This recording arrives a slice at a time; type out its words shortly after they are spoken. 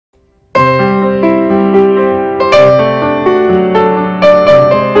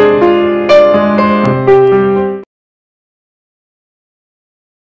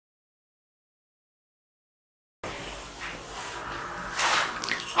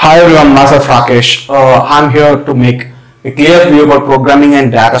Hi everyone, myself Rakesh. I'm here to make a clear view about programming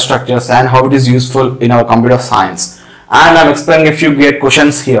and data structures and how it is useful in our computer science. And I'm explaining a few great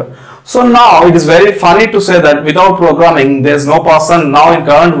questions here. So now it is very funny to say that without programming, there's no person now in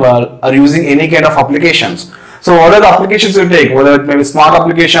current world are using any kind of applications. So what are the applications you take, whether it may be smart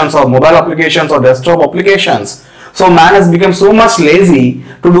applications or mobile applications or desktop applications? So man has become so much lazy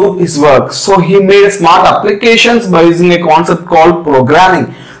to do his work. So he made smart applications by using a concept called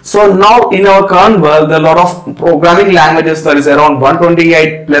programming. So now in our current world, there are a lot of programming languages. There is around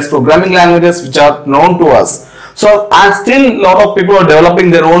 128 plus programming languages which are known to us. So and still a lot of people are developing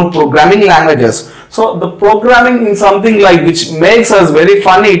their own programming languages. So the programming is something like which makes us very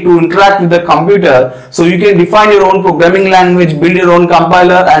funny to interact with the computer. So you can define your own programming language, build your own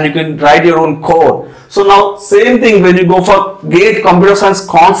compiler, and you can write your own code. So now same thing when you go for GATE computer science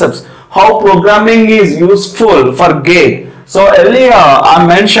concepts, how programming is useful for GATE. So earlier I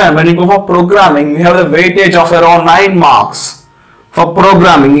mentioned when you go for programming, we have the weightage of around 9 marks for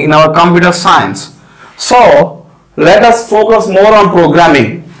programming in our computer science. So let us focus more on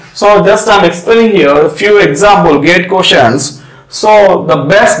programming. So just I'm explaining here a few example GATE questions. So the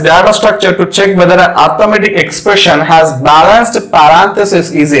best data structure to check whether an arithmetic expression has balanced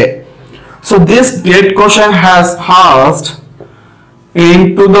parenthesis is A. So this GATE question has asked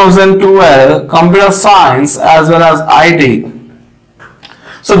in 2012 computer science as well as IT.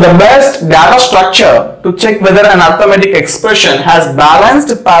 So the best data structure to check whether an arithmetic expression has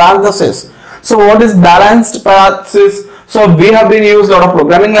balanced parenthesis. So what is balanced parenthesis? So we have been used a lot of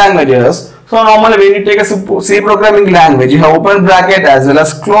programming languages. So normally when you take a C programming language, you have open bracket as well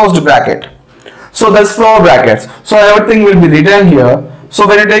as closed bracket. So that's floor brackets. So everything will be written here. So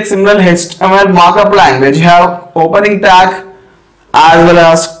when you take similar HTML markup language, you have opening tag as well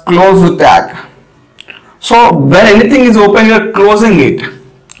as closed tag. So when anything is open, you are closing it.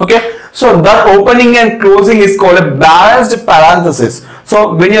 Okay. So that opening and closing is called a balanced parenthesis.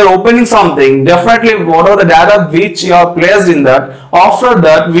 So when you are opening something, definitely whatever the data which you are placed in that, after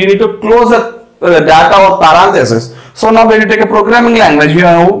that we need to close the data or parenthesis. So now when you take a programming language, you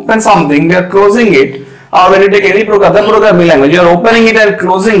are open something, we are closing it. Or when you take any other programming language, you are opening it and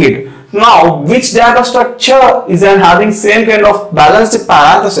closing it. Now which data structure is having same kind of balanced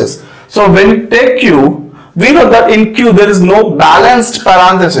parenthesis? So when you take Q, we know that in Q there is no balanced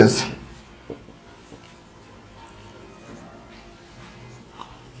parenthesis.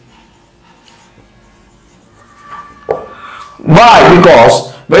 Why?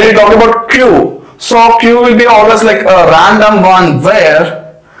 Because when you talk about Q, so Q will be always like a random one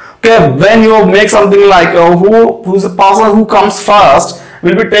where, okay, when you make something like who's the person who comes first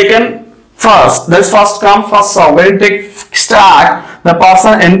will be taken first. That's first come first serve. When you take stack, the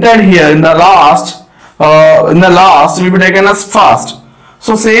person entered here in the last will be taken as first.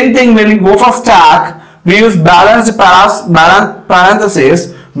 So same thing when you go for stack, we use balanced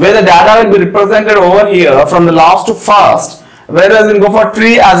parenthesis where the data will be represented over here from the last to first. Whereas when you go for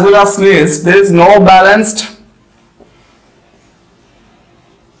tree as well as list, there is no balanced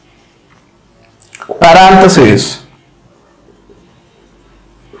parenthesis.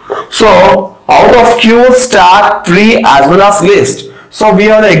 So out of Q, stack, tree as well as list. So we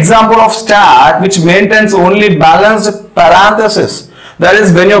have the example of stack which maintains only balanced parenthesis. That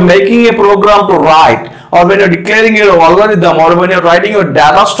is when you are making a program to write, or when you are declaring your algorithm, or when you are writing your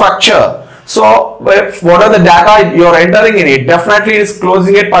data structure. So what are the data you are entering in it? Definitely is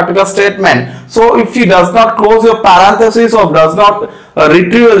closing a particular statement. So if it does not close your parenthesis or does not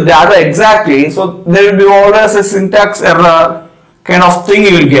retrieve the data exactly, so there will be always a syntax error kind of thing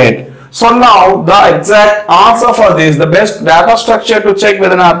you will get. So now the exact answer for this, the best data structure to check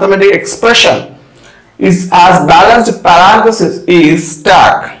whether an arithmetic expression is as balanced parenthesis is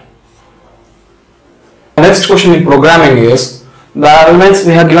stack. Next question in programming is the elements.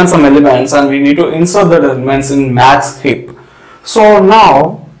 We have given some elements and we need to insert the elements in max heap. So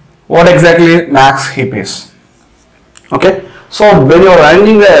now what exactly max heap is? Okay, so when you are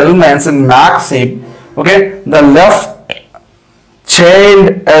running the elements in max heap, okay, the left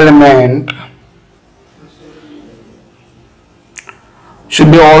child element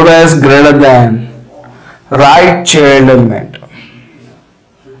should be always greater than right child element.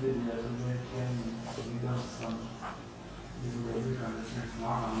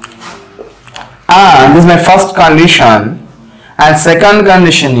 And this is my first condition, and second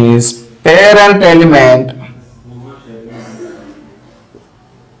condition is parent element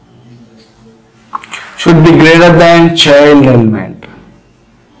should be greater than child element.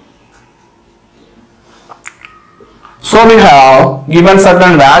 So we have given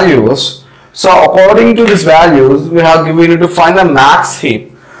certain values. So according to these values, we need to find the max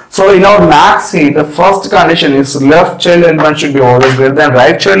heap. So in our max heap, the first condition is left child element should be always greater than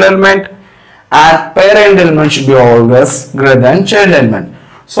right child element, and parent element should be always greater than child element.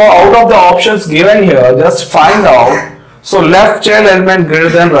 So out of the options given here, just find out. So left child element greater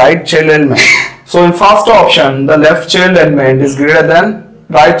than right child element. So in first option, the left child element is greater than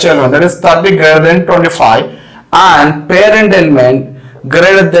right child element, that is 30 greater than 25, and parent element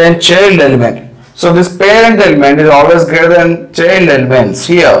greater than child element. So this parent element is always greater than child elements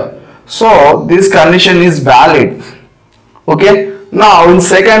here. So this condition is valid. Okay. Now in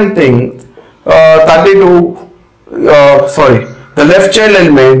second thing, the left child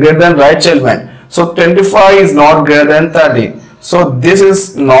element greater than right child element. So 25 is not greater than 30. So this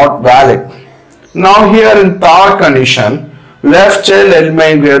is not valid. Now here in third condition, left child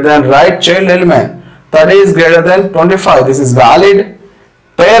element greater than right child element. 30 is greater than 25. This is valid.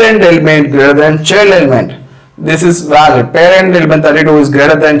 Parent element greater than child element. This is valid. Parent element 32 is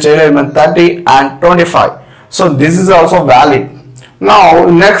greater than child element 30 and 25. So this is also valid. Now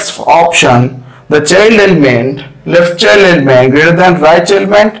next option, the child element, left child element greater than right child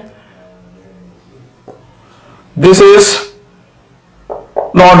element. This is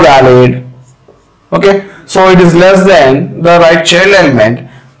not valid. Okay, so it is less than the right child element.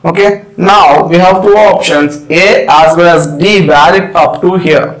 Okay, now we have two options, A as well as D, valid up to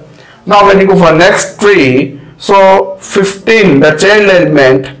here. Now when you go for next three, so 15, the child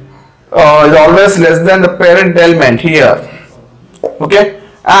element is always less than the parent element here. Okay,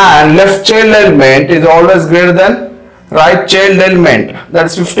 and left child element is always greater than right child element, that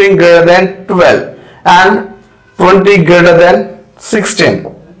is 15 greater than 12 and 20 greater than 16.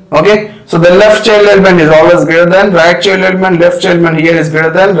 Okay, so the left child element is always greater than right child element, left child element here is greater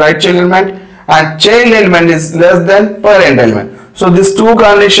than right child element, and child element is less than parent element. So these two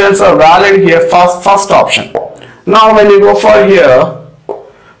conditions are valid here, first option. Now when you go for here,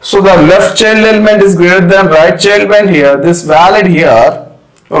 so the left child element is greater than right child element here, this valid here.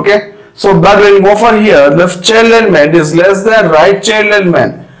 Okay, so but when you go for here, left child element is less than right child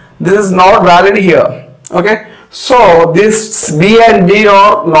element, this is not valid here. Okay, so this B and D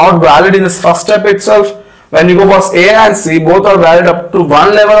are not valid in this first step itself. When you go for A and C, both are valid up to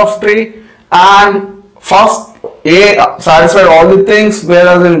one level of tree, and first A satisfied all the things,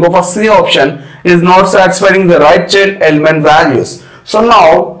 whereas when you go for C option, it is not satisfying the right child element values. So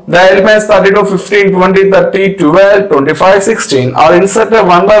now the elements 32, 15, 20, 30, 12, 25, 16 are inserted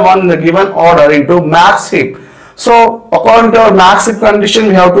one by one in the given order into max heap. So according to our max heap condition,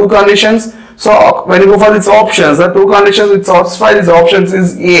 we have two conditions. So when you go for these options, the two conditions which satisfy these options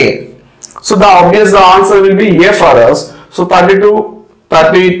is A. So the obvious answer will be A for us. So 32,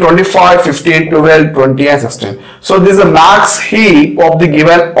 30, 25, 15, 12, 20 and 16. So this is the max heap of the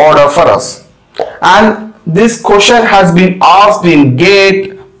given order for us. And this question has been asked in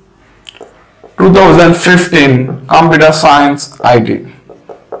GATE 2015 Computer Science IT.